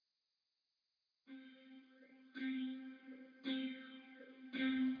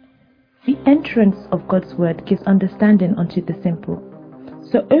entrance of God's word gives understanding unto the simple.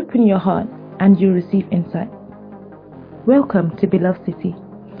 So open your heart and you'll receive insight. Welcome to Beloved City,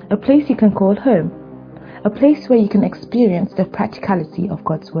 a place you can call home, a place where you can experience the practicality of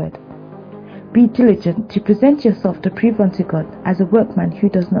God's word. Be diligent to present yourself to prove unto God as a workman who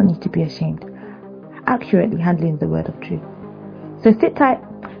does not need to be ashamed, accurately handling the word of truth. So sit tight,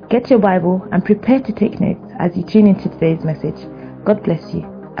 get your Bible, and prepare to take notes as you tune into today's message. God bless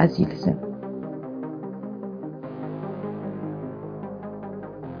you as you listen.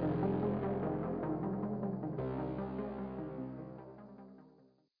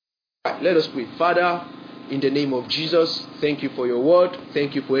 Let us pray. Father, in the name of Jesus, thank you for your word.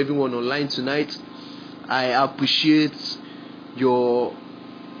 Thank you for everyone online tonight. I appreciate your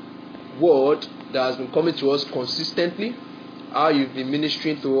word that has been coming to us consistently. How you've been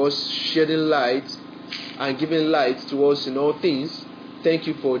ministering to us, shedding light and giving light to us in all things. Thank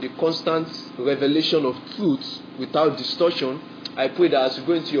you for the constant revelation of truth without distortion. I pray that as we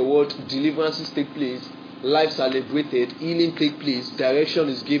go into your word, deliverances take place, lives are liberated, healing take place, direction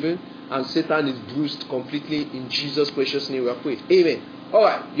is given, and Satan is bruised completely. In Jesus' precious name we are prayed. Amen.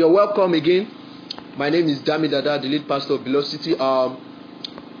 Alright, you're welcome again. My name is Dada, the lead pastor of Beloved City. How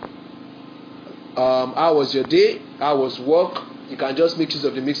was your day? How was work? You can just make use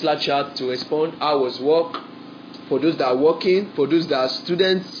of the Mixler chat to respond. How was work? For those that are working, for those that are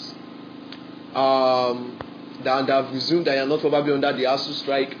students, that have resumed, that are not probably under the ASU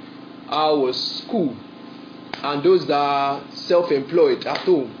strike, how was school? And those that are self-employed at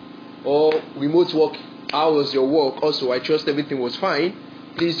home or remote work, how was your work? Also, I trust everything was fine.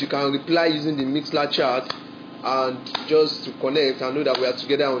 Please, you can reply using the Mixler chat and just to connect and know that we are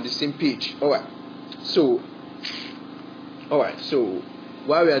together on the same page. Alright, so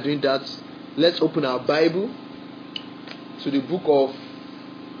while we are doing that, let's open our Bible to the book of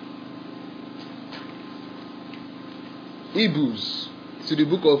Hebrews. To the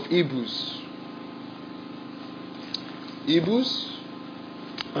book of Hebrews.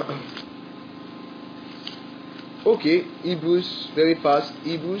 Okay, Hebrews, very fast.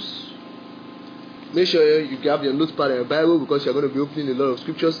 Hebrews. Make sure you grab your notepad and your Bible because you're going to be opening a lot of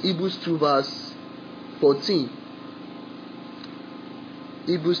scriptures. Hebrews 2 verse 14.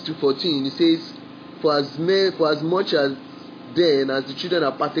 Hebrews 2:14. It says, For as much as then as the children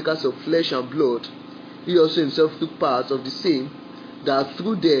are partakers of flesh and blood, he also himself took part of the same, that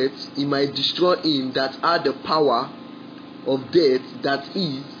through death he might destroy him that had the power of death, that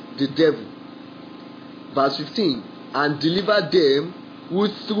is, the devil. Verse 15. And deliver them who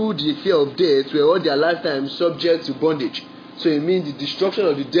through the fear of death were all their lifetime subject to bondage. So it means the destruction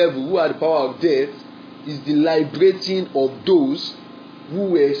of the devil who had the power of death is the liberating of those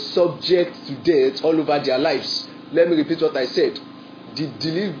who were subject to death all over their lives. Let me repeat what I said.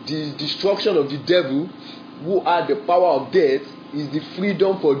 The destruction of the devil who had the power of death is the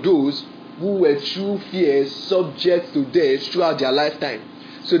freedom for those who were through fear subject to death throughout their lifetime.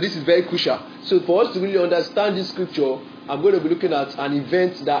 So this is very crucial. So for us to really understand this scripture, I'm going to be looking at an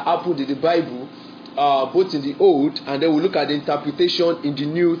event that happened in the Bible, both in the Old, and then we'll look at the interpretation in the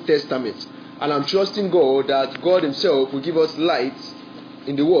New Testament. And I'm trusting God that God himself will give us light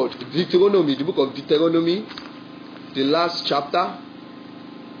in the word. Deuteronomy, the book of Deuteronomy, the last chapter.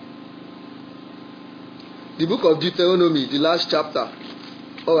 The book of Deuteronomy, the last chapter.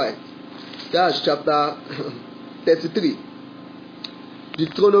 Alright, that's chapter 33.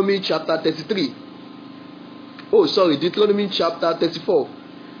 Deuteronomy chapter 33. Oh, sorry, Deuteronomy chapter 34.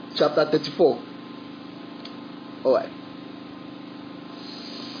 Chapter 34. Alright.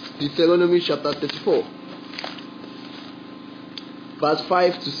 Deuteronomy chapter 34. Verse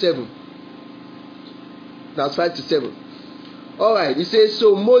 5 to 7. That's 5 to 7. Alright, it says,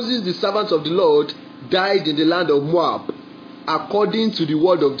 So Moses, the servant of the Lord, died in the land of Moab, according to the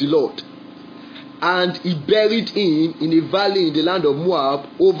word of the Lord. And he buried him in a valley in the land of Moab,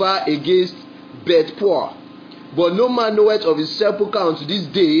 over against Beth-peor. But no man knoweth of his sepulchre unto this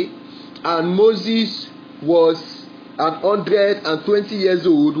day. And Moses was 120 years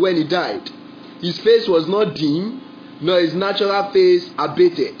old when he died. His face was not dim, nor his natural face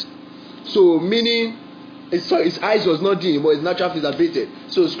abated. So meaning, his eyes was not dim, but his natural face abated.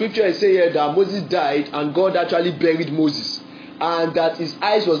 So scripture is saying here that Moses died and God actually buried Moses. And that his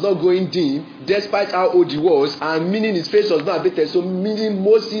eyes was not going dim despite how old he was, and meaning his face was not abated. So meaning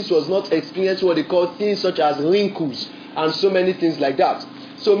Moses was not experiencing what they call things such as wrinkles and so many things like that.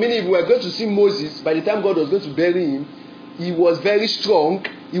 So meaning if we were going to see Moses, by the time God was going to bury him, he was very strong,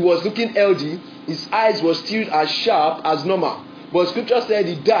 he was looking healthy, his eyes were still as sharp as normal. But scripture said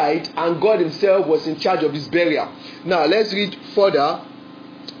he died and God himself was in charge of his burial. Now let's read further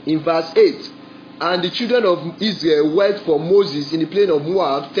in verse 8, and the children of Israel went for Moses in the plain of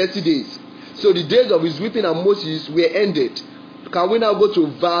Moab 30 days. So the days of his weeping and Moses were ended. Can we now go to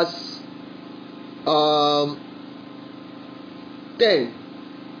verse 10?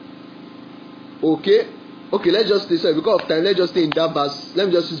 Okay, let's just stay, sorry, because of time, let's just stay in that verse. Let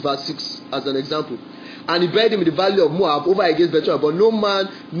me just use verse 6 as an example. And he buried him in the valley of Moab over against Bethel, but no man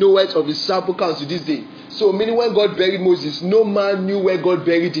knoweth of his sepulchre to this day. So meaning when God buried Moses, no man knew where God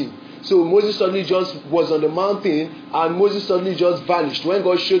buried him. So Moses suddenly just was on the mountain, and Moses suddenly just vanished when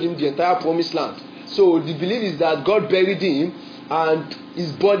God showed him the entire promised land. So the belief is that God buried him and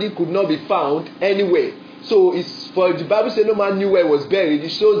his body could not be found anywhere. So it's for the Bible said no man knew where he was buried. It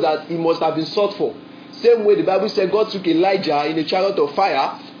shows that he must have been sought for. Same way the Bible said God took Elijah in a chariot of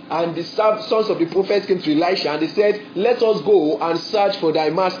fire, and the sons of the prophets came to Elisha and they said, let us go and search for thy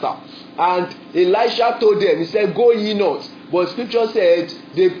master. And Elisha told them, he said, go ye not. But scripture said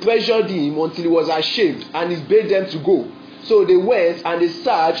they pressured him until he was ashamed, and he bade them to go. So they went and they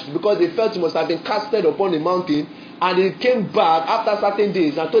searched because they felt he must have been casted upon a mountain. And they came back after certain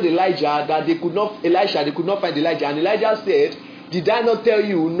days and told Elijah that they could not find Elijah. And Elijah said, did I not tell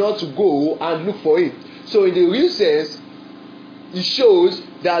you not to go and look for him? So in the real sense, it shows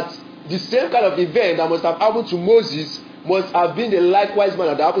that the same kind of event that must have happened to Moses must have been the likewise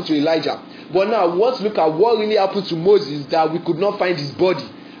manner that happened to Elijah. But now let's look at what really happened to Moses, that we could not find his body,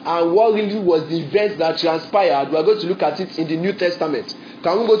 and what really was the event that transpired. We are going to look at it in the New Testament.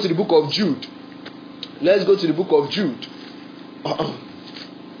 Can we go to the book of Jude? Let's go to the book of Jude.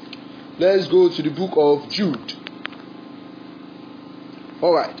 Let's go to the book of Jude.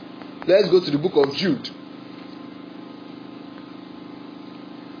 Alright, let's go to the book of Jude,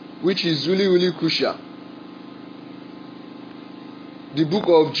 which is really, really crucial. The book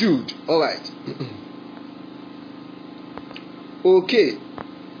of Jude. Alright. Okay.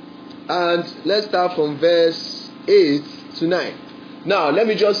 And let's start from verse 8 to 9. Now, let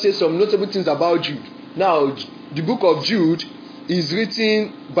me just say some notable things about Jude. Now, the book of Jude is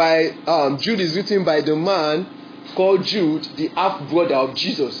written by the man called Jude, the half brother of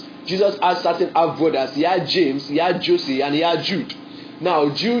Jesus. Jesus had certain half brothers. He had James, he had Joseph, and he had Jude. Now,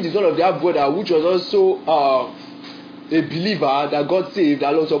 Jude is one of the half brothers, which was also a believer that got saved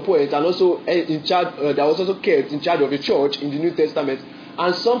at lots of points, and also in charge, that was also kept in charge of a church in the New Testament.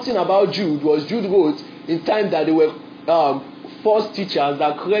 And something about Jude was Jude wrote in time that there were false teachers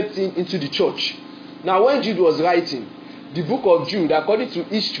that crept into the church. Now, when Jude was writing, the book of Jude, according to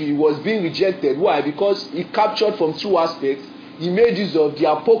history, was being rejected. Why? Because it captured from two aspects. He made use of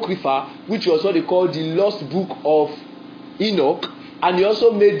the Apocrypha, which was what they call the lost book of Enoch, and he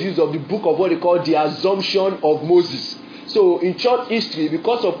also made use of the book of what they call the Assumption of Moses. So in church history,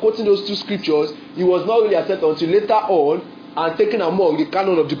 because of quoting those two scriptures, he was not really accepted until later on and taken among the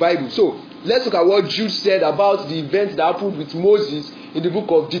canon of the Bible. So let's look at what Jude said about the events that happened with Moses in the book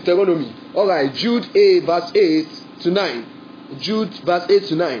of Deuteronomy. Alright, Jude 8 verse 8 to 9. Jude verse 8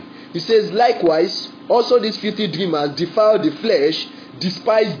 to 9. He says, likewise, also these filthy dreamers defile the flesh,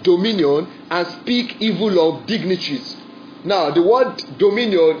 despise dominion, and speak evil of dignitaries. Now, the word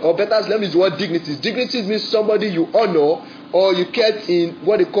dominion, or better, let me use the word dignities. Dignities means somebody you honor or you kept in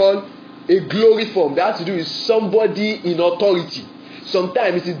what they call a glory form. That has to do with somebody in authority.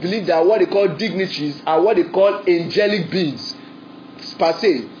 Sometimes it is believed that what they call dignitaries are what they call angelic beings, per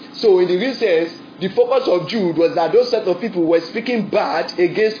se. So in the real sense, the focus of Jude was that those set of people were speaking bad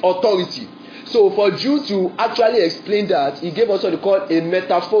against authority. So for Jude to actually explain that, he gave us what they call a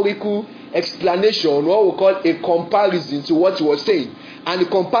metaphorical explanation, what we call a comparison to what he was saying. And the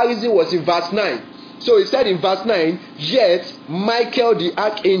comparison was in verse 9. So he said in verse 9, yet Michael the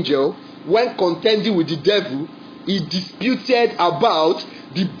archangel, when contending with the devil, he disputed about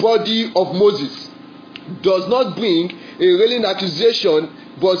the body of Moses, does not bring a railing accusation,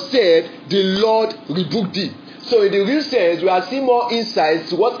 but said, the Lord rebuked thee. So in the real sense, we are seeing more insights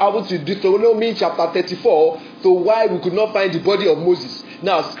to what happened to Deuteronomy chapter 34, to why we could not find the body of Moses.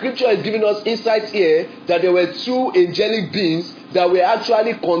 Now, scripture is giving us insights here that there were two angelic beings that were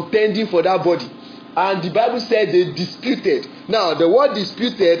actually contending for that body. And the Bible said they disputed. Now, the word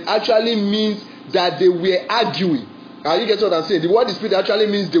disputed actually means that they were arguing. Are you getting what I'm saying? The word disputed actually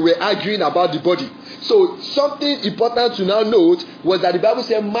means they were arguing about the body. So, something important to now note was that the Bible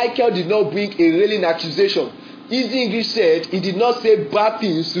said Michael did not bring a railing accusation. Easy English said he did not say bad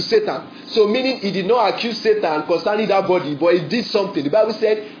things to Satan. So meaning he did not accuse Satan concerning that body, but he did something. The Bible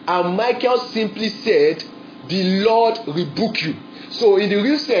said, and Michael simply said, the Lord rebuke you. So in the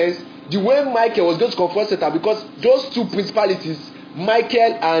real sense, the way Michael was going to confront Satan, because those two principalities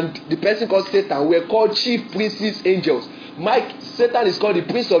Michael and the person called Satan were called chief princes angels. Satan is called the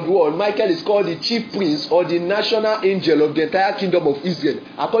prince of the world. Michael is called the chief prince or the national angel of the entire kingdom of Israel,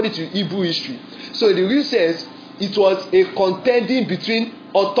 according to Hebrew history. So in the real sense, it was a contending between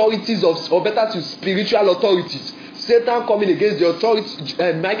authorities or better to spiritual authorities. Satan coming against the authority,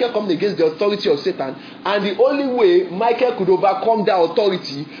 Michael coming against the authority of Satan, and the only way Michael could overcome that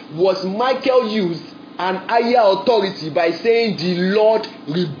authority was Michael used an higher authority by saying, "The Lord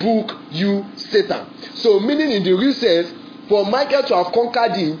rebuke you, Satan." So meaning in the real sense, for Michael to have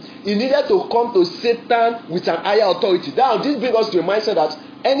conquered him, he needed to come to Satan with an higher authority. Now this brings us to a mindset that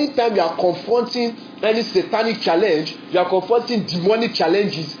anytime you are confronting any satanic challenge, you are confronting demonic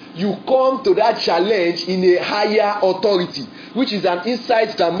challenges, you come to that challenge in a higher authority, which is an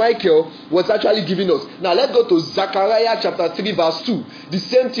insight that Michael was actually giving us. Now let's go to Zechariah chapter 3 verse 2. The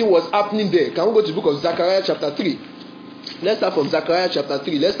same thing was happening there. Can we go to the book of Zechariah chapter 3? Let's start from Zechariah chapter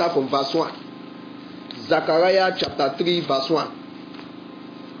 3. Let's start from verse 1. Zechariah chapter 3 verse 1.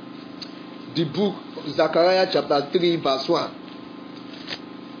 The book Zechariah chapter 3 verse 1.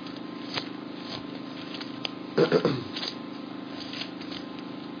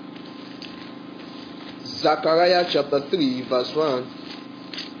 Zechariah chapter 3 verse 1.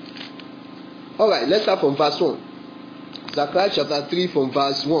 Alright, let's start from verse 1. Zechariah chapter 3 from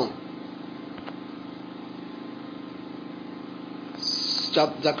verse 1.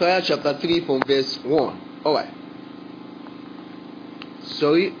 Zechariah chapter 3 from verse 1. Alright.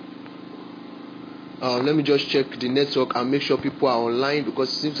 Sorry. Let me just check the network and make sure people are online, because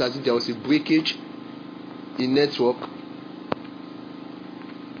it seems as if there was a breakage in network.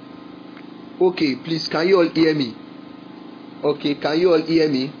 Okay, please, can you all hear me? Okay, can you all hear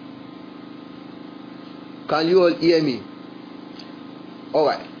me? Can you all hear me?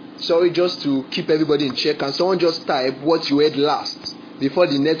 Alright. Sorry, just to keep everybody in check, can someone just type what you heard last before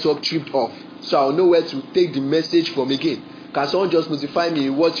the network tripped off, so I'll know where to take the message from again? Can someone just notify me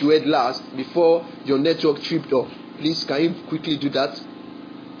what you heard last before your network tripped off? Please, can you quickly do that?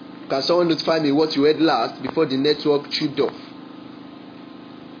 Can someone notify me what you heard last before the network tripped off?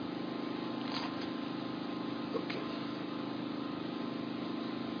 Okay.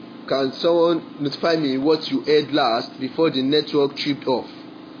 Can someone notify me what you heard last before the network tripped off?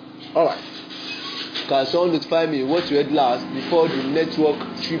 Alright. Can someone notify me what you heard last before the network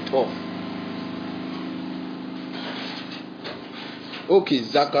tripped off? Okay,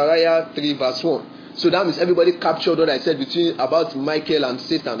 Zechariah 3 verse 1. So that means everybody captured what I said about Michael and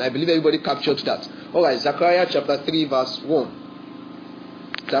Satan. I believe everybody captured that. Alright, Zechariah chapter 3 verse 1.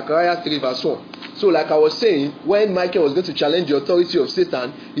 Zechariah 3 verse 1. So like I was saying, when Michael was going to challenge the authority of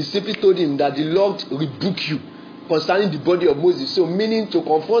Satan, he simply told him that the Lord rebuke you concerning the body of Moses. So meaning, to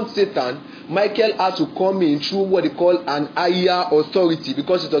confront Satan, Michael had to come in through what they call an higher authority,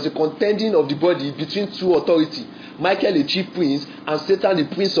 because it was a contending of the body between two authorities. Michael, the chief prince, and Satan, the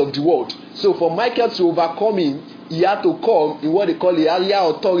prince of the world. So for Michael to overcome him, he had to come in what they call the higher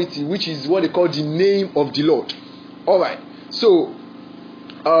authority, which is what they call the name of the Lord. Alright, so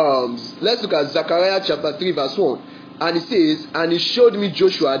let's look at Zechariah chapter 3 verse 1. And it says, "And he showed me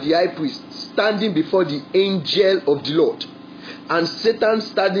Joshua the high priest standing before the angel of the Lord, and Satan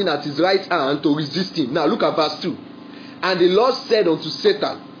standing at his right hand to resist him." Now look at verse 2. "And the Lord said unto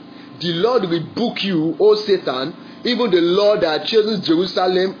Satan, The Lord rebuke you, O Satan, even the Lord that had chosen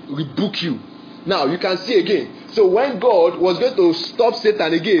Jerusalem rebuke you." Now you can see again. So when God was going to stop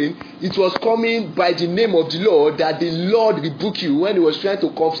Satan again, it was coming by the name of the Lord, that the Lord rebuke you, when he was trying to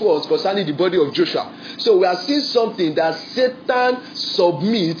confront concerning the body of Joshua. So we are seeing something that Satan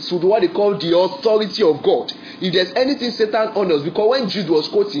submits to what they call the authority of God. If there's anything Satan honors, because when Jude was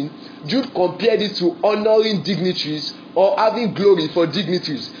quoting, Jude compared it to honoring dignitaries or having glory for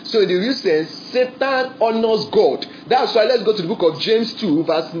dignitaries. So in the real sense, Satan honors God. That's why let's go to the book of James 2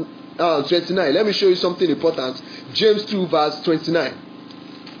 verse 29. Let me show you something important. James 2 verse 29.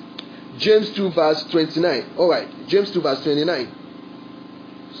 James 2 verse 29. Alright, James 2 verse 29.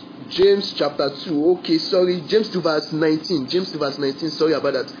 James chapter 2. Okay, sorry. James 2 verse 19. James 2 verse 19. Sorry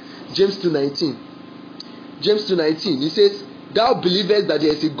about that. James 2:19. James 2:19. He says, "Thou believest that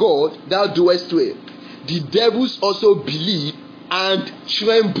there is a God, thou doest well. The devils also believe and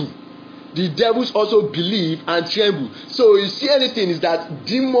tremble." The devils also believe and tremble. So you see, anything is that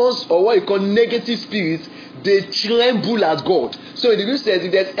demons, or what you call negative spirits, they tremble at God. So in the real sense,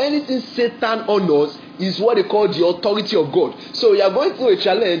 if there's anything Satan honors, is what they call the authority of God. So you are going through a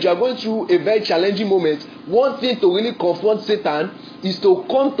challenge, you are going through a very challenging moment. One thing to really confront Satan is to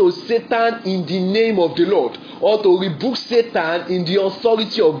come to Satan in the name of the Lord, or to rebuke Satan in the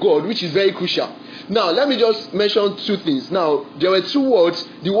authority of God, which is very crucial. Now, let me just mention two things. Now, there were two words.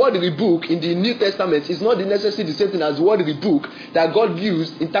 The word rebuke in the New Testament is not necessarily the same thing as the word rebuke that God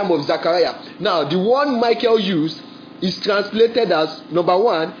used in time of Zechariah. Now, the one Michael used is translated as, number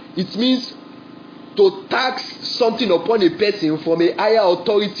one, it means to tax something upon a person from a higher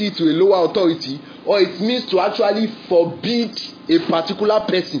authority to a lower authority, or it means to actually forbid a particular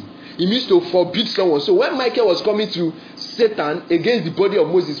person. It means to forbid someone. So when Michael was coming to Satan against the body of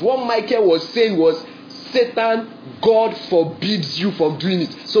Moses, what Michael was saying was, Satan, God forbids you from doing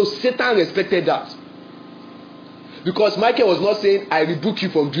it. So Satan respected that, because Michael was not saying, I rebuke you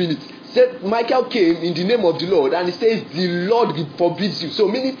from doing it. Michael came in the name of the Lord, and he says, the Lord forbids you. So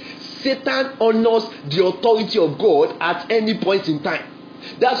meaning Satan honors the authority of God at any point in time.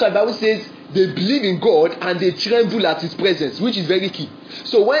 That's why the Bible says they believe in God and they tremble at his presence, which is very key.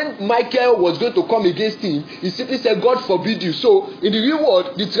 So when Michael was going to come against him, he simply said, God forbid you. So in the real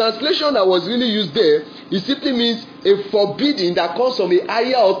world, the translation that was really used there, it simply means a forbidding that comes from a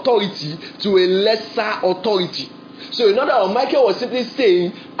higher authority to a lesser authority. So in other words, Michael was simply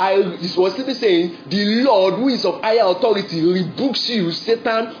saying, the Lord who is of higher authority rebukes you,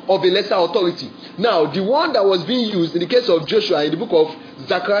 Satan of a lesser authority. Now, the one that was being used in the case of Joshua in the book of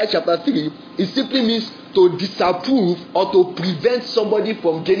Zechariah chapter 3, it simply means to disapprove or to prevent somebody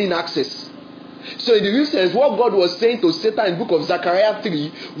from gaining access. So in the real sense, what God was saying to Satan in the book of Zechariah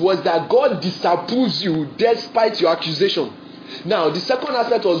 3 was that God disapproves you despite your accusation. Now, the second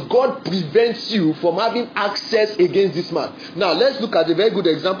aspect was God prevents you from having access against this man. Now, let's look at a very good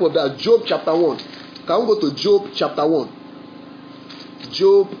example of that. Job chapter 1. Can we go to Job chapter 1?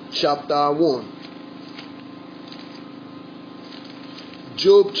 Job chapter 1.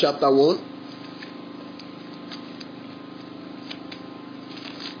 Job chapter 1.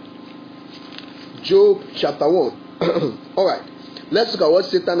 Job chapter 1. All right. Let's look at what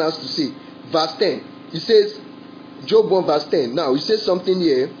Satan has to say. Verse 10. He says, Job 1 verse 10. Now, he says something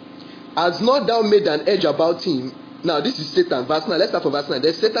here. Has not thou made an edge about him? Now, this is Satan. Verse 9. Let's start from verse 9.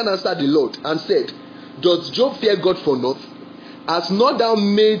 Then Satan answered the Lord and said, does Job fear God for naught? Has not thou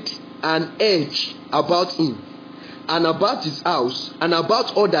made an edge about him, and about his house, and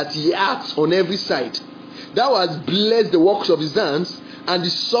about all that he hath on every side? Thou hast blessed the works of his hands, and the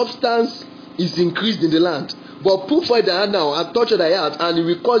substance is increased in the land. But put forth thy hand now, and touch thy heart, and he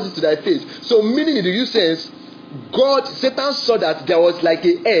will cause it to thy face. So, meaning in the real sense, Satan saw that there was like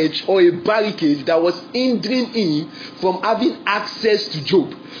an edge or a barricade that was hindering him from having access to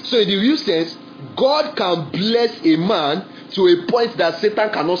Job. So in the real sense, God can bless a man to a point that Satan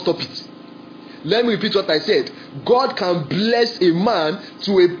cannot stop it. Let me repeat what I said. God can bless a man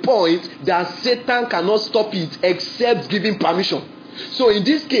to a point that Satan cannot stop it except giving permission. So in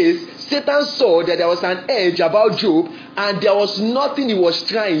this case, Satan saw that there was an edge about Job, and there was nothing he was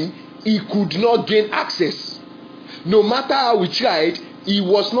trying, he could not gain access. No matter how he tried, he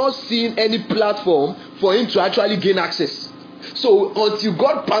was not seeing any platform for him to actually gain access. So until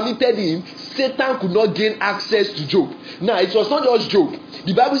God permitted him, Satan could not gain access to Job. Now, it was not just Job.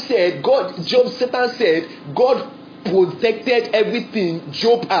 The Bible said, Satan said, God protected everything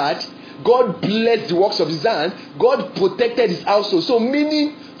Job had. God blessed the works of his hand. God protected his household. So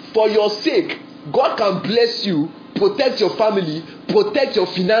meaning, for your sake, God can bless you, protect your family, protect your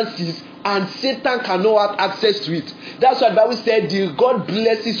finances, and Satan cannot have access to it. That's why the Bible said, God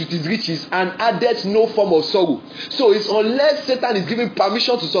blesses with his riches and addeth no form of sorrow. So it's unless Satan is giving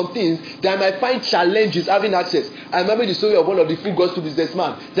permission to some things that I might find challenges having access. I remember the story of one of the full gospel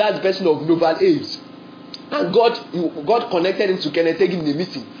businessmen. That's the person of Noble Aids. And God connected him to Kenneth Hagin in a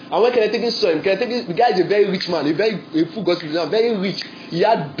meeting. And when Kenneth Hagin saw him, the guy is a very rich man, a full gospel businessman, very rich. He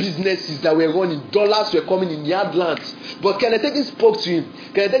had businesses that were running, dollars were coming in, he had lands. But Kenneth Hagin spoke to him.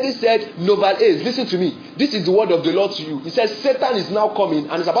 Kenneth Hagin said, Noble Aids, listen to me. This is the word of the Lord to you. He says, Satan is now coming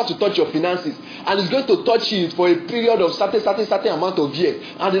and is about to touch your finances. And he's going to touch it for a period of certain amount of years.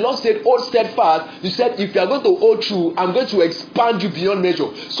 And the Lord said, hold steadfast. He said, if you are going to hold true, I'm going to expand you beyond measure.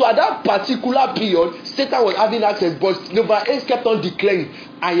 So at that particular period, Satan was having access, but Noble Aids kept on declaring,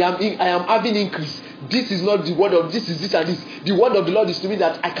 I am having increase. This is not the word of this and this. The word of the Lord is to me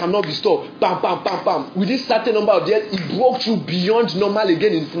that I cannot be stopped. Bam, bam, bam, bam. With this certain number of years, it broke through beyond normal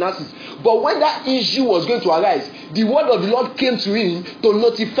again in finances. But when that issue was going to arise, the word of the Lord came to him to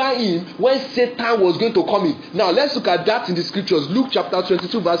notify him when Satan was going to come in. Now let's look at that in the scriptures. Luke chapter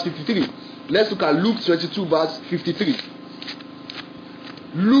 22 verse 53. Let's look at Luke 22 verse 53.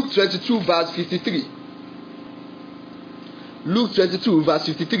 Luke 22 verse 53. Luke 22 verse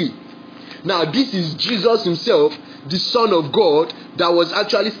 53. Now this is Jesus himself, the Son of God, that was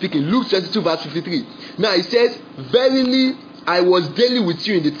actually speaking. Luke 22 verse 53. Now he says, verily I was daily with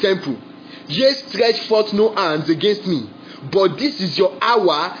you in the temple, Ye stretch forth no hands against me, but this is your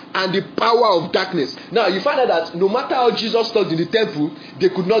hour and the power of darkness. Now you find out that no matter how Jesus talked in the temple, they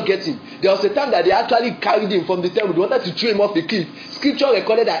could not get him. There was a time that they actually carried him from the temple. They wanted to throw him off a cliff. Scripture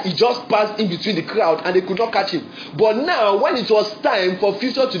recorded that he just passed in between the crowd and they could not catch him. But now, when it was time for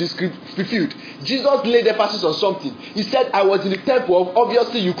future to be fulfilled, Jesus laid emphasis on something. He said, I was in the temple,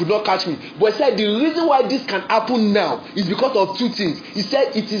 obviously you could not catch me. But he said the reason why this can happen now is because of two things. He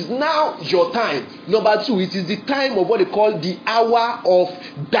said it is now your time. Number two, it is the time of what they call the hour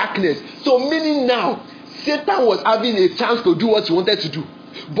of darkness. So meaning now, Satan was having a chance to do what he wanted to do.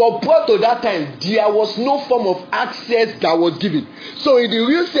 But prior to that time, there was no form of access that was given. So in the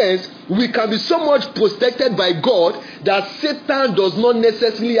real sense, we can be so much protected by God that Satan does not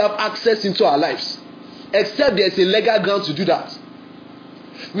necessarily have access into our lives, except there is a legal ground to do that.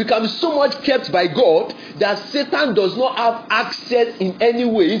 We can be so much kept by God that Satan does not have access in any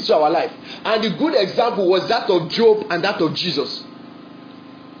way into our life. And the good example was that of Job and that of Jesus.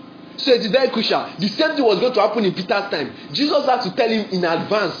 So it is very crucial. The same thing was going to happen in Peter's time. Jesus had to tell him in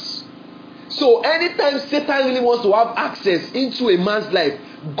advance. So anytime Satan really wants to have access into a man's life,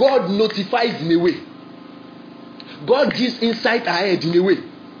 God notifies in a way. God gives insight ahead in a way.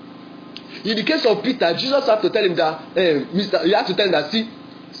 In the case of Peter, Jesus had to tell him that, he had to tell him that, see,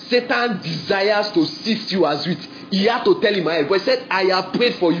 Satan desires to sift you as wheat. He had to tell him ahead. But he said, I have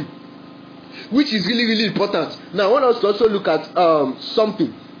prayed for you. Which is really, really important. Now, I want us to also look at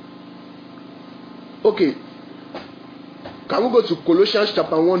something. Okay. Can we go to Colossians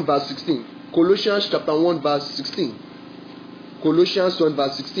chapter 1 verse 16? Colossians chapter 1 verse 16. Colossians 1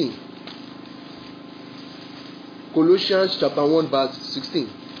 verse 16. Colossians chapter 1 verse 16.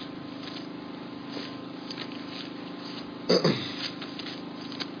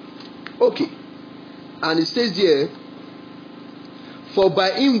 Okay. And it says here, for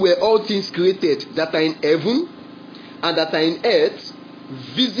by him were all things created that are in heaven and that are in earth,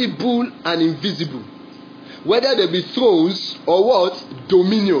 visible and invisible, whether they be thrones or what?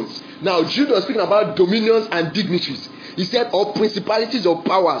 Dominions. Now Jude was speaking about dominions and dignitaries. He said, or principalities or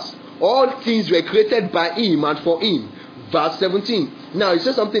powers. All things were created by him and for him. Verse 17. Now he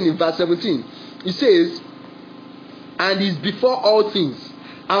says something in verse 17. He says, and is before all things,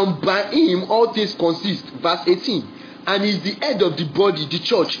 and by him all things consist. Verse 18. And is the head of the body, the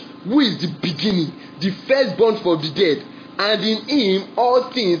church, who is the beginning, the firstborn from the dead. And in him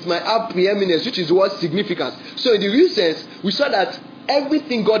all things might have preeminence, which is what significance. So in the real sense, we saw that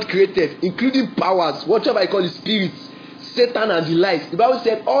everything God created, including powers, whatever I call it, spirits, Satan and the likes, the Bible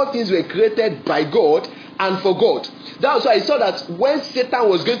said all things were created by God and for God. That's why I saw that when Satan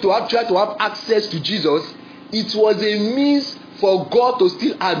was going to try to have access to Jesus, it was a means for God to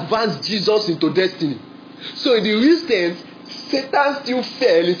still advance Jesus into destiny. So in the real sense, Satan still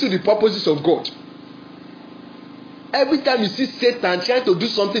fell into the purposes of God. Every time you see Satan trying to do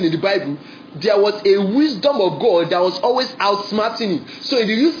something in the Bible, there was a wisdom of God that was always outsmarting him. So in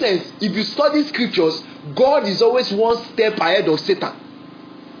the real sense, if you study scriptures, God is always one step ahead of Satan.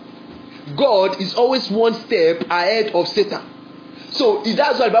 God is always one step ahead of Satan. So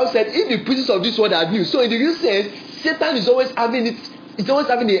that's why the Bible said, if the princes of this world are new. So in the real sense, Satan is always having it's always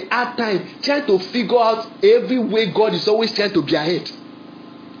having a hard time trying to figure out every way God is always trying to be ahead.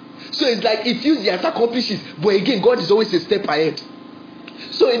 So it's like it feels he has accomplished it, but again, God is always a step ahead.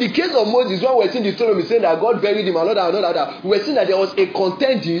 So in the case of Moses, when we're seeing the story, we saying that God buried him, another, we're seeing that there was a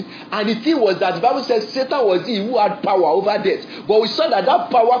contending, and the thing was that the Bible says Satan was he who had power over death. But we saw that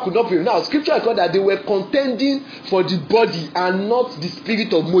power could not be. Now, scripture records that they were contending for the body and not the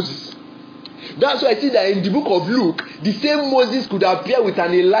spirit of Moses. That's why I see that in the book of Luke, the same Moses could appear with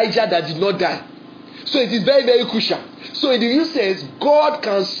an Elijah that did not die. So it is very, very crucial. So in the real sense, God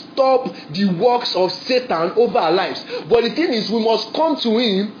can stop the works of Satan over our lives. But the thing is, we must come to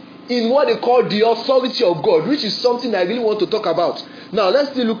him in what they call the authority of God, which is something I really want to talk about. Now,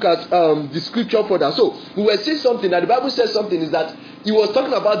 let's still look at the scripture further. So, we were saying something, that the Bible says something, is that he was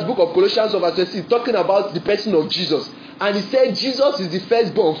talking about the book of Colossians of verse 6, talking about the person of Jesus. And he said Jesus is the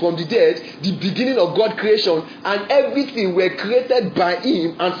firstborn from the dead, the beginning of God's creation, and everything were created by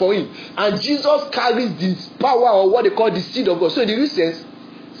him and for him. And Jesus carries this power, or what they call the seed of God. So in the real sense,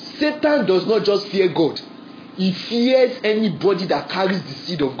 Satan does not just fear God. He fears anybody that carries the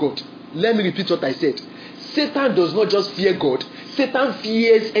seed of God. Let me repeat what I said. Satan does not just fear God. Satan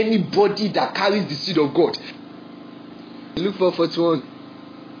fears anybody that carries the seed of God. Luke 4:41.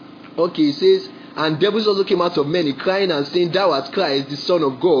 Okay, it says, and devils also came out of many, crying and saying, Thou art Christ, the Son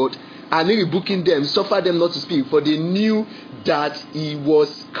of God. And he rebuking them, suffered them not to speak, for they knew that he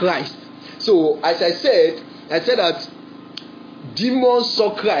was Christ. So, as I said that demons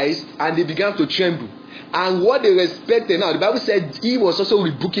saw Christ and they began to tremble. And what they respected now, the Bible said he was also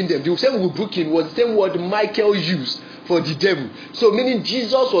rebuking them. The same rebuking was the same word Michael used for the devil. So meaning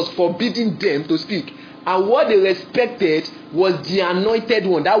Jesus was forbidding them to speak. And what they respected was the anointed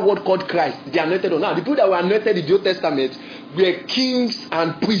one, that word called Christ, the anointed one. Now, the people that were anointed in the Old Testament were kings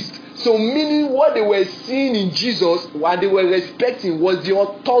and priests. So meaning what they were seeing in Jesus, what they were respecting was the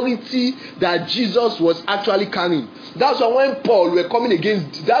authority that Jesus was actually carrying. That's why when Paul were coming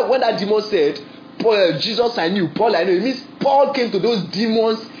against that, when that demon said, Paul, Jesus I knew, Paul I know, it means Paul came to those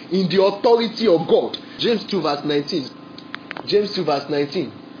demons in the authority of God. James 2 verse 19. James 2 verse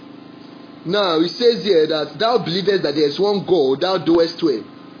 19. Now it says here that thou believest that there is one God, thou doest well.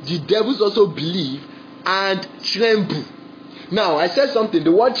 The devils also believe and tremble. Now I said something.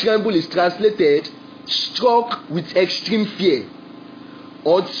 The word tremble is translated struck with extreme fear,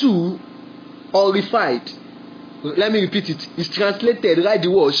 or two, horrified. Let me repeat it. It's translated, write the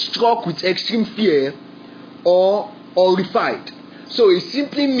word struck with extreme fear or horrified. So it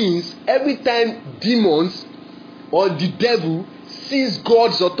simply means every time demons or the devil sees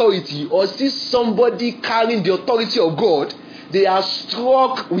God's authority or sees somebody carrying the authority of God, they are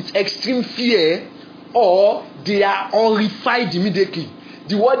struck with extreme fear or they are horrified immediately.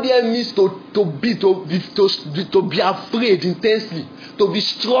 The word there means to be afraid intensely, to be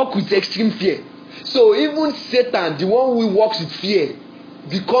struck with extreme fear. So even Satan, the one who walks with fear,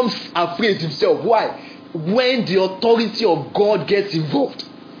 becomes afraid himself. Why? When the authority of God gets involved.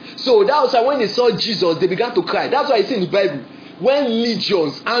 So that was why when they saw Jesus, they began to cry. That's why it's in the Bible. When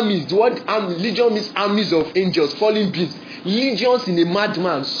legions, armies, the word legion means armies of angels, fallen beings. Legions in a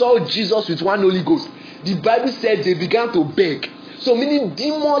madman saw Jesus with one Holy Ghost. The Bible said they began to beg. So meaning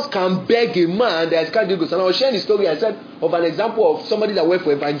demons can beg a man that has carried the Ghost. And I was sharing the story, I said, of an example of somebody that went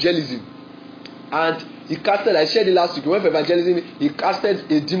for evangelism. And he casted, I shared it last week, he went for evangelism, he casted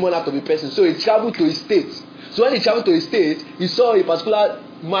a demon out of a person. So he traveled to his state. So when he traveled to his state, he saw a particular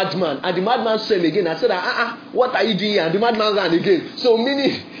madman, and the madman saw him again and said, what are you doing here? And the madman ran again. So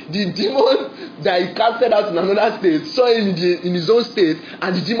meaning the demon that he casted out in another state saw him in his own state,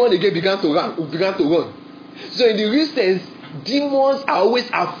 and the demon again began to run. So in the real sense, demons are always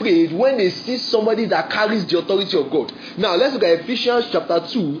afraid when they see somebody that carries the authority of God. Now let's look at Ephesians chapter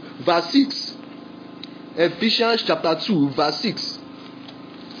 2 verse 6. Ephesians chapter 2 verse 6.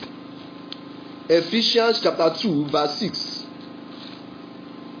 Ephesians chapter 2 verse 6.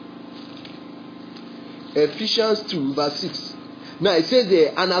 Ephesians 2 verse 6. Now it says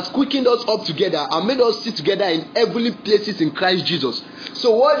there, and has quickened us up together and made us sit together in heavenly places in Christ Jesus.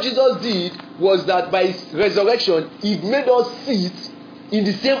 So what Jesus did was that by his resurrection, he made us sit in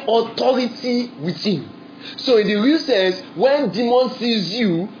the same authority with him. So in the real sense, when demon sees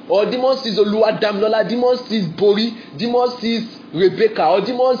you, or demon sees Oluwa Damilola, demon sees Bori, demon sees Rebecca, or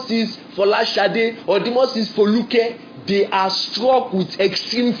demon sees Folashade, or demon sees Foluke, they are struck with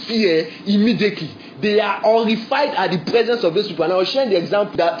extreme fear immediately. They are horrified at the presence of those people. And I was sharing the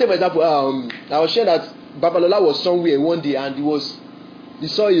example that, take for example, I was sharing that Babalola was somewhere one day and he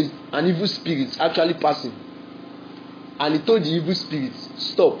saw an evil spirit actually passing. And he told the evil spirit,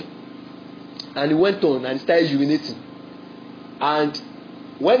 stop. And he went on and started urinating. And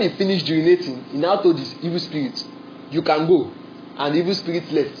when he finished urinating, he now told his evil spirit, you can go. And the evil spirit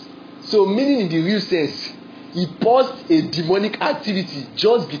left. So meaning in the real sense, he paused a demonic activity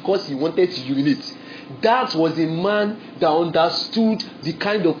just because he wanted to urinate. That was a man that understood the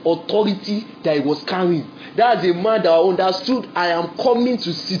kind of authority that he was carrying. That's a man that understood, I am coming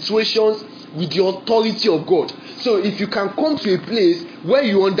to situations with the authority of God. So if you can come to a place where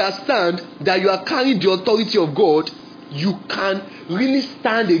you understand that you are carrying the authority of God, you can really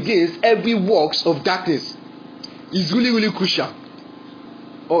stand against every works of darkness. It's really, really crucial.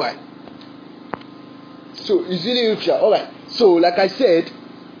 Alright. So it's really crucial. Alright. So like I said,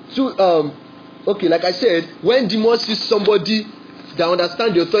 when demons see somebody that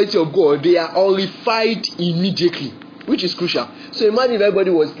understands the authority of God, they are horrified immediately, which is crucial. So imagine if everybody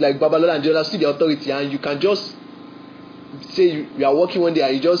was like Babalola and they understood the authority, and you can just say you are walking one day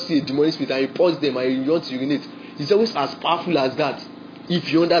and you just see a demonic spirit and you pause them and you want to urinate. It's always as powerful as that.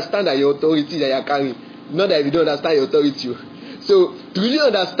 If you understand that your authority that you are carrying, not that if you don't understand your authority. So to really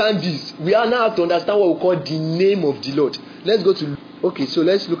understand this, we are now have to understand what we call the name of the Lord. Let's go to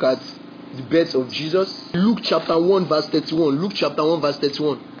let's look at the birth of Jesus. Luke chapter 1 verse 31. Luke chapter 1 verse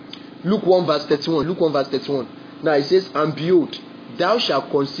 31. Luke 1 verse 31. Luke 1 verse 31. Now it says, and behold, thou shalt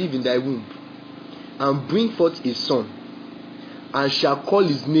conceive in thy womb, and bring forth a son, and shall call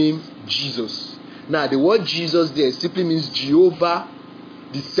his name Jesus. Now the word Jesus there simply means Jehovah,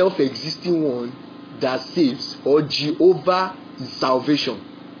 the self-existing one that saves, or Jehovah is salvation.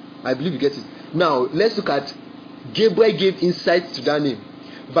 I believe you get it. Now, let's look at Gabriel gave insight to that name.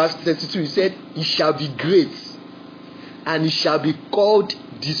 Verse 32, he said, he shall be great, and he shall be called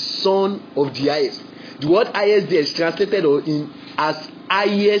the Son of the Highest. The word highest there is translated as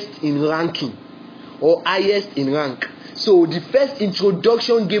highest in ranking or highest in rank. So the first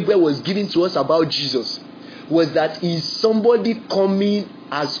introduction Gabriel was giving to us about Jesus was that he is somebody coming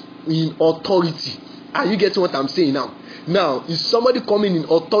as in authority. Are you getting what I'm saying now? Now, is somebody coming in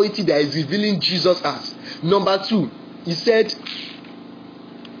authority that is revealing Jesus as. Number two, he said,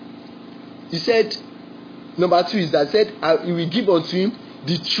 number two is that said, he will give unto him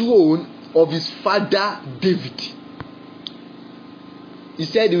the throne of his father David. He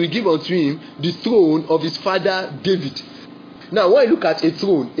said he will give unto him the throne of his father David. Now, when you look at a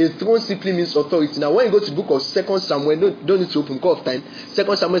throne simply means authority. Now, when you go to the book of 2 Samuel, don't need to open, because of time.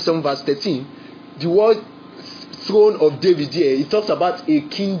 2 Samuel 7 verse 13, the word throne of David here, it talks about a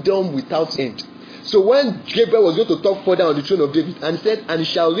kingdom without end. So when Gabriel was going to talk further on the throne of David, and he said, and he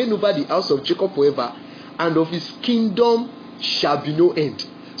shall reign over the house of Jacob forever, and of his kingdom shall be no end.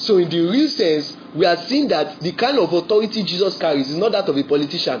 So in the real sense, we are seeing that the kind of authority Jesus carries is not that of a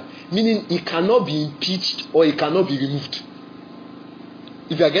politician, meaning he cannot be impeached or he cannot be removed.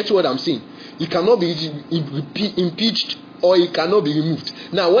 If you get what I'm saying, he cannot be impeached or he cannot be removed.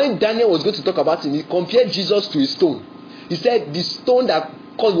 Now, when Daniel was going to talk about him, he compared Jesus to a stone. He said the stone that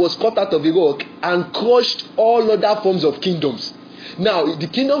was cut out of the rock and crushed all other forms of kingdoms. Now, the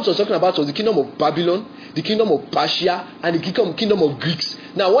kingdoms was talking about was the kingdom of Babylon, the kingdom of Persia, and the kingdom of Greeks.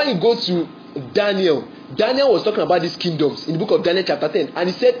 Now, when you go to Daniel was talking about these kingdoms in the book of Daniel chapter 10, and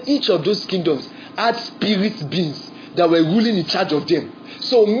he said each of those kingdoms had spirit beings that were ruling in charge of them.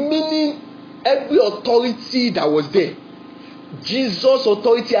 So, meaning every authority that was there, Jesus'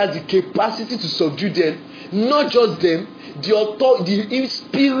 authority has the capacity to subdue them. Not just them, the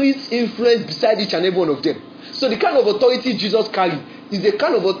spirit's influence beside each and every one of them. So the kind of authority Jesus carries is the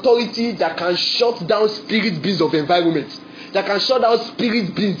kind of authority that can shut down spirit beings of environments, that can shut down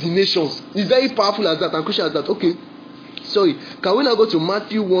spirit beings in nations. It's very powerful as that and crucial as that. Okay, sorry. Can we now go to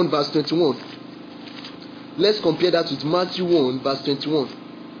Matthew 1 verse 21? Let's compare that with Matthew 1 verse 21.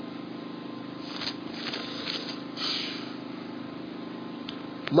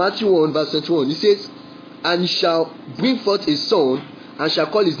 Matthew 1 verse 21. He says, and he shall bring forth a son, and shall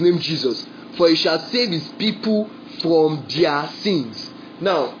call his name Jesus, for he shall save his people from their sins.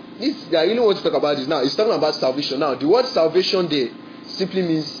 Now, I really want to talk about this now. It's talking about salvation. Now, the word salvation there simply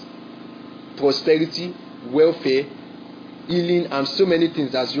means prosperity, welfare, healing, and so many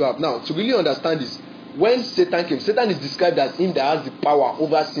things as you have. Now, to really understand this, when Satan came, Satan is described as him that has the power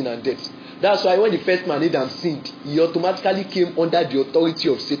over sin and death. That's why when the first man Adam sinned, he automatically came under the authority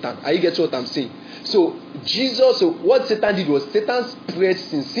of Satan. Are you getting what I'm saying? So what Satan did was Satan spread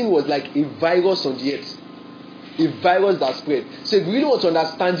sin. Sin was like a virus on the earth. A virus that spread. So if you really want to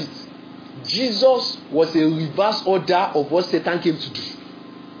understand it, Jesus was a reverse order of what Satan came to do.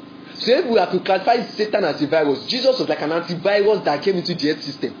 So if we have to classify Satan as a virus, Jesus was like an antivirus that came into the earth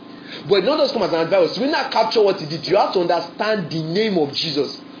system. But it not just come as an antivirus. When I capture what he did, you have to understand the name of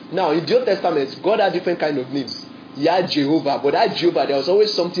Jesus. Now, in the Old Testament, God had different kind of names. He had Jehovah, but that Jehovah, there was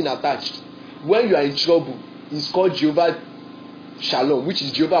always something attached. When you are in trouble, it's called Jehovah Shalom, which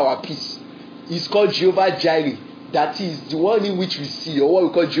is Jehovah our peace. It's called Jehovah Jireh, that is the one in which we see, or what we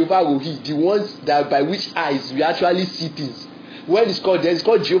call Jehovah Rohi, the ones that by which eyes we actually see things. When it's called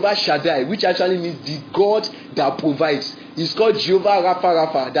Jehovah Shaddai, which actually means the God that provides. It's called Jehovah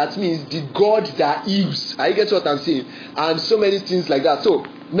Rapha, that means the God that heals. Are you get what I'm saying? And so many things like that. So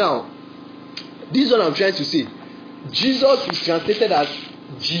now, this is what I'm trying to say. Jesus is translated as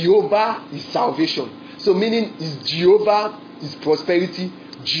Jehovah is salvation. So meaning is Jehovah is prosperity,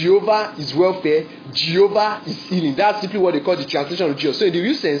 Jehovah is welfare, Jehovah is healing. That's simply what they call the translation of Jesus. So in the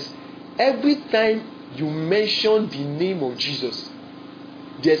real sense, every time you mention the name of Jesus,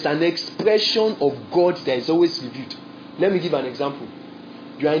 there's an expression of God that is always revealed. Let me give an example.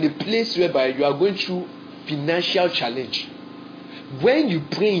 You are in a place whereby you are going through financial challenge. When you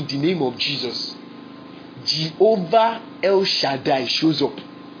pray in the name of Jesus, Jehovah El Shaddai shows up.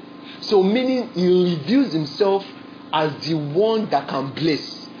 So meaning he reveals himself as the one that can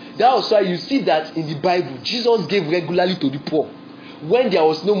bless. That's why you see that in the Bible, Jesus gave regularly to the poor. When there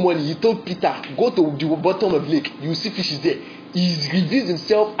was no money, he told Peter, go to the bottom of the lake, you see fishes there. He reveals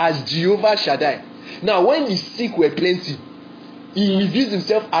himself as Jehovah Shaddai. Now, when the sick were plenty, he reveals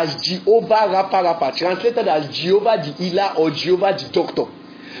himself as Jehovah Rapha, translated as Jehovah the healer or Jehovah the doctor.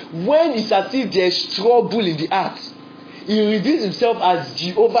 When it's as if there's trouble in the heart, He reveals himself as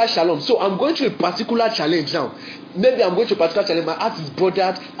Jehovah Shalom. So I'm going through a particular challenge now. Maybe I'm going through a particular challenge. My heart is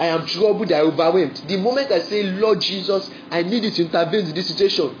bothered. I am troubled. I am overwhelmed. The moment I say, Lord Jesus, I need you to intervene in this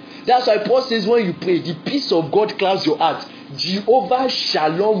situation. That's why Paul says when you pray, the peace of God clouds your heart. Jehovah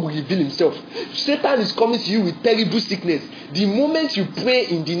Shalom will reveal himself. Satan is coming to you with terrible sickness. The moment you pray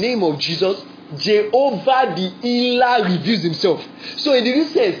in the name of Jesus, Jehovah the healer reveals himself. So in the real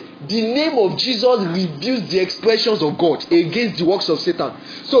sense, the name of Jesus reveals the expressions of God against the works of Satan.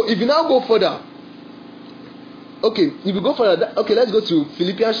 So if you now go further, let's go to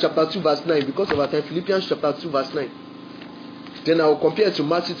Philippians chapter 2 verse 9 because of our time. Philippians chapter 2 verse 9. Then I will compare it to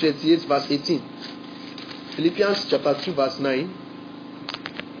Matthew 28 verse 18. Philippians chapter 2 verse 9.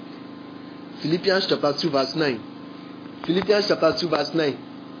 Philippians chapter 2 verse 9. Philippians chapter 2 verse 9.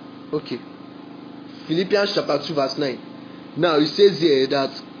 Okay. Philippians chapter 2 verse 9. Now it says here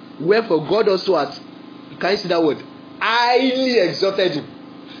that wherefore God also has, can you see that word? Highly exalted him.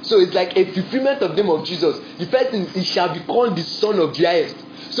 So it's like a fulfillment of the name of Jesus. The first thing, he shall be called the Son of the Highest.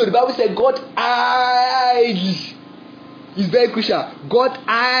 So the Bible said God highly. It's very crucial. God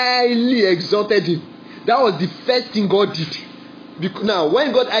highly exalted him. That was the first thing God did. Now,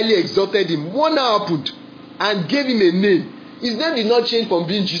 when God highly exalted him, what now happened? And gave him a name. His name did not change from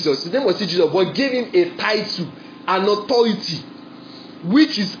being Jesus. His name was still Jesus, but gave him a title, an authority,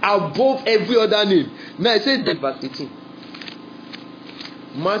 which is above every other name. Now it says verse 18.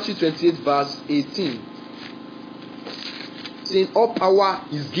 Matthew 28 verse 18. Saying, all power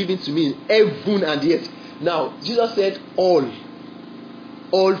is given to me in heaven and the earth. Now, Jesus said all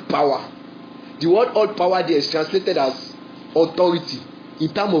power. The word all power there is translated as authority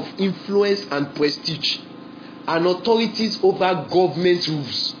in terms of influence and prestige, and authorities over government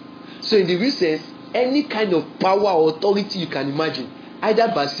rules. So in the real sense, any kind of power or authority you can imagine, either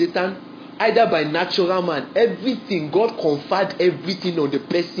by Satan, either by natural man, everything, God conferred everything on the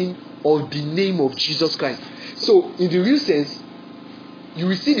person of the name of Jesus Christ. So in the real sense, you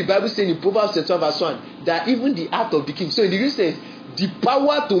will see the Bible saying in Proverbs 12 verse 1 that even the heart of the king. So in the real sense, the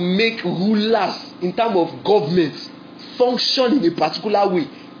power to make rulers in terms of government function in a particular way,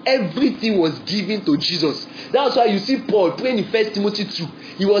 everything was given to Jesus. That's why you see Paul praying in 1 Timothy 2.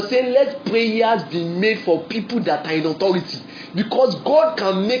 He was saying, let prayers be made for people that are in authority, because God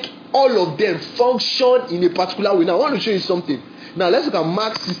can make all of them function in a particular way. Now I want to show you something. Now let's look at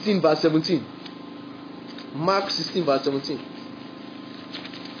Mark 16 verse 17. Mark 16 verse 17.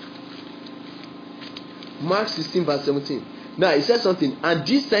 Mark 16 verse 17. Now it says something, and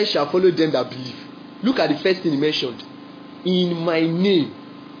this sign shall follow them that believe. Look at the first thing he mentioned. In my name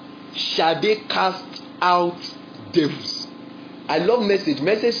shall they cast out devils. I love message.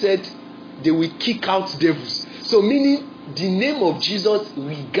 Message said they will kick out devils. So meaning the name of Jesus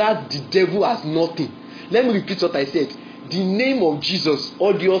regards the devil as nothing. Let me repeat what I said. The name of Jesus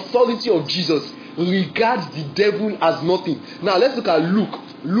or the authority of Jesus regards the devil as nothing. Now let's look at Luke.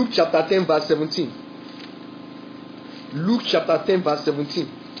 Luke chapter 10 verse 17. Luke chapter 10 verse 17.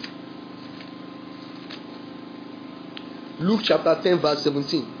 Luke chapter 10 verse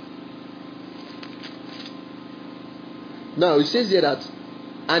 17. Now it says here that,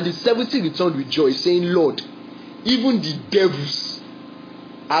 and the 70 returned with joy, saying, Lord, even the devils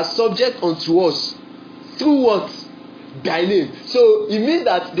are subject unto us through what? Thy name. So it means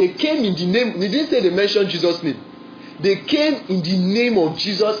that they came in the name. They didn't say they mentioned Jesus' name. They came in the name of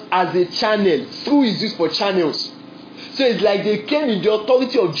Jesus as a channel. Through is used for channels. So it's like they came in the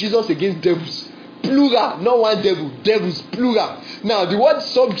authority of Jesus against devils. Plural, not one devil. Devils, plural. Now the word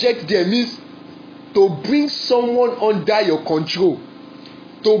subject there means to bring someone under your control,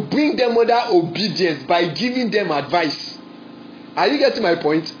 to bring them under obedience by giving them advice. Are you getting my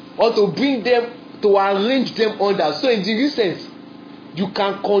point? Or to bring them, to arrange them under. So in the real sense, you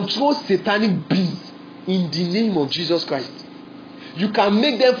can control satanic beings in the name of Jesus Christ. You can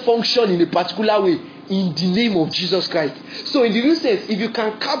make them function in a particular way in the name of Jesus Christ. So in the real sense, if you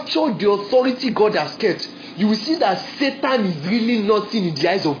can capture the authority God has kept, you will see that Satan is really nothing in the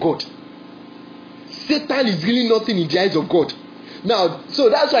eyes of God. Satan is really nothing in the eyes of God. Now, so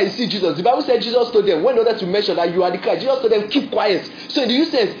that's why you see Jesus. The Bible said Jesus told them, when order to mention that you are the Christ, Jesus told them, keep quiet. So in the real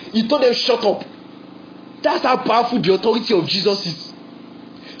sense, he told them, shut up. That's how powerful the authority of Jesus is.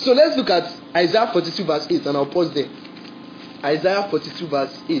 So let's look at Isaiah 42 verse 8, and I'll pause there. Isaiah 42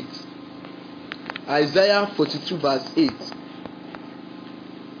 verse 8. Isaiah 42 verse 8.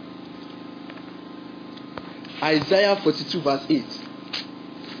 Isaiah 42 verse 8.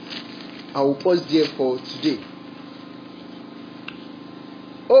 I will pause there for today.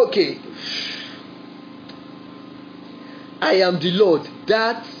 Okay. I am the Lord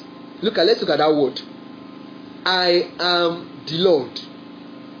that, let's look at that word. I am the Lord.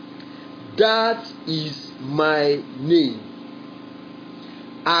 That is my name.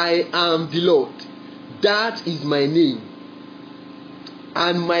 I am the Lord. That is my name.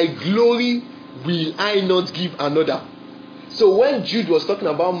 And my glory will I not give another. So when Jude was talking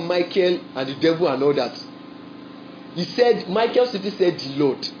about Michael and the devil and all that, he said, Michael City said the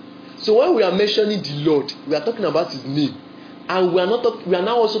Lord. So when we are mentioning the Lord, we are talking about his name. And we are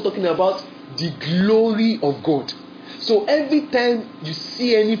now also talking about the glory of God. So every time you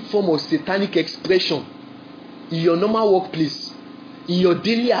see any form of satanic expression in your normal workplace, in your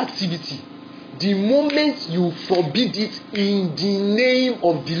daily activity, the moment you forbid it in the name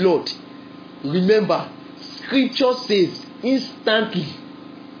of the Lord, remember, scripture says instantly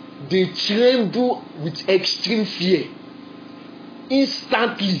they tremble with extreme fear.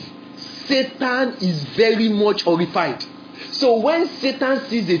 Instantly, Satan is very much horrified. So when Satan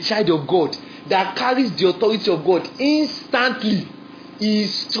sees a child of God that carries the authority of God, instantly he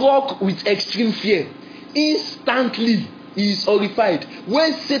is struck with extreme fear. Instantly he is horrified.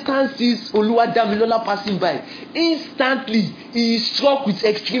 When Satan sees Damilola passing by, instantly he is struck with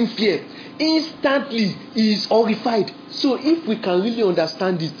extreme fear. Instantly he is horrified. So if we can really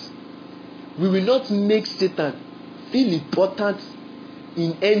understand it, we will not make Satan feel important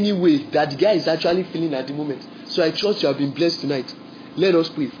in any way that the guy is actually feeling at the moment. So I trust you have been blessed tonight. Let us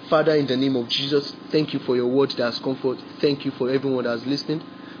pray. Father, in the name of Jesus, thank you for your word that has comfort. Thank you for everyone that has listened.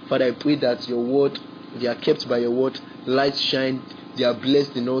 Father, I pray that your word, they are kept by your word. Lights shine. They are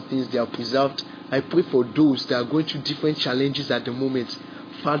blessed in all things. They are preserved. I pray for those that are going through different challenges at the moment.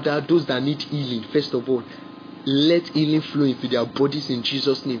 Father, those that need healing, first of all, let healing flow into their bodies in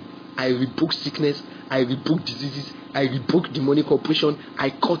Jesus' name. I rebuke sickness. I rebuke diseases. I rebuke demonic oppression.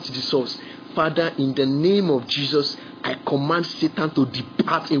 I cut the source. Father, in the name of Jesus, I command Satan to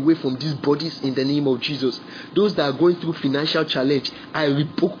depart away from these bodies in the name of Jesus. Those that are going through financial challenge, I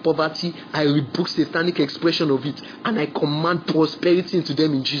rebuke poverty. I rebuke satanic expression of it. And I command prosperity into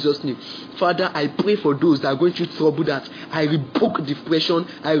them in Jesus' name. Father, I pray for those that are going through trouble, that I rebuke depression.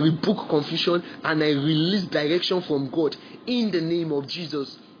 I rebuke confusion. And I release direction from God in the name of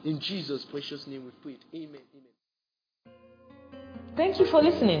Jesus. In Jesus' precious name we pray. Amen. Thank you for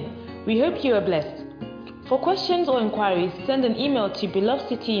listening. We hope you are blessed. For questions or inquiries, send an email to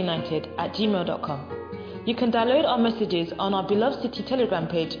belovedcityunited@gmail.com. You can download our messages on our Beloved City Telegram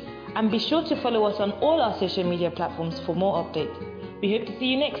page and be sure to follow us on all our social media platforms for more updates. We hope to see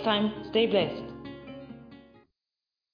you next time. Stay blessed.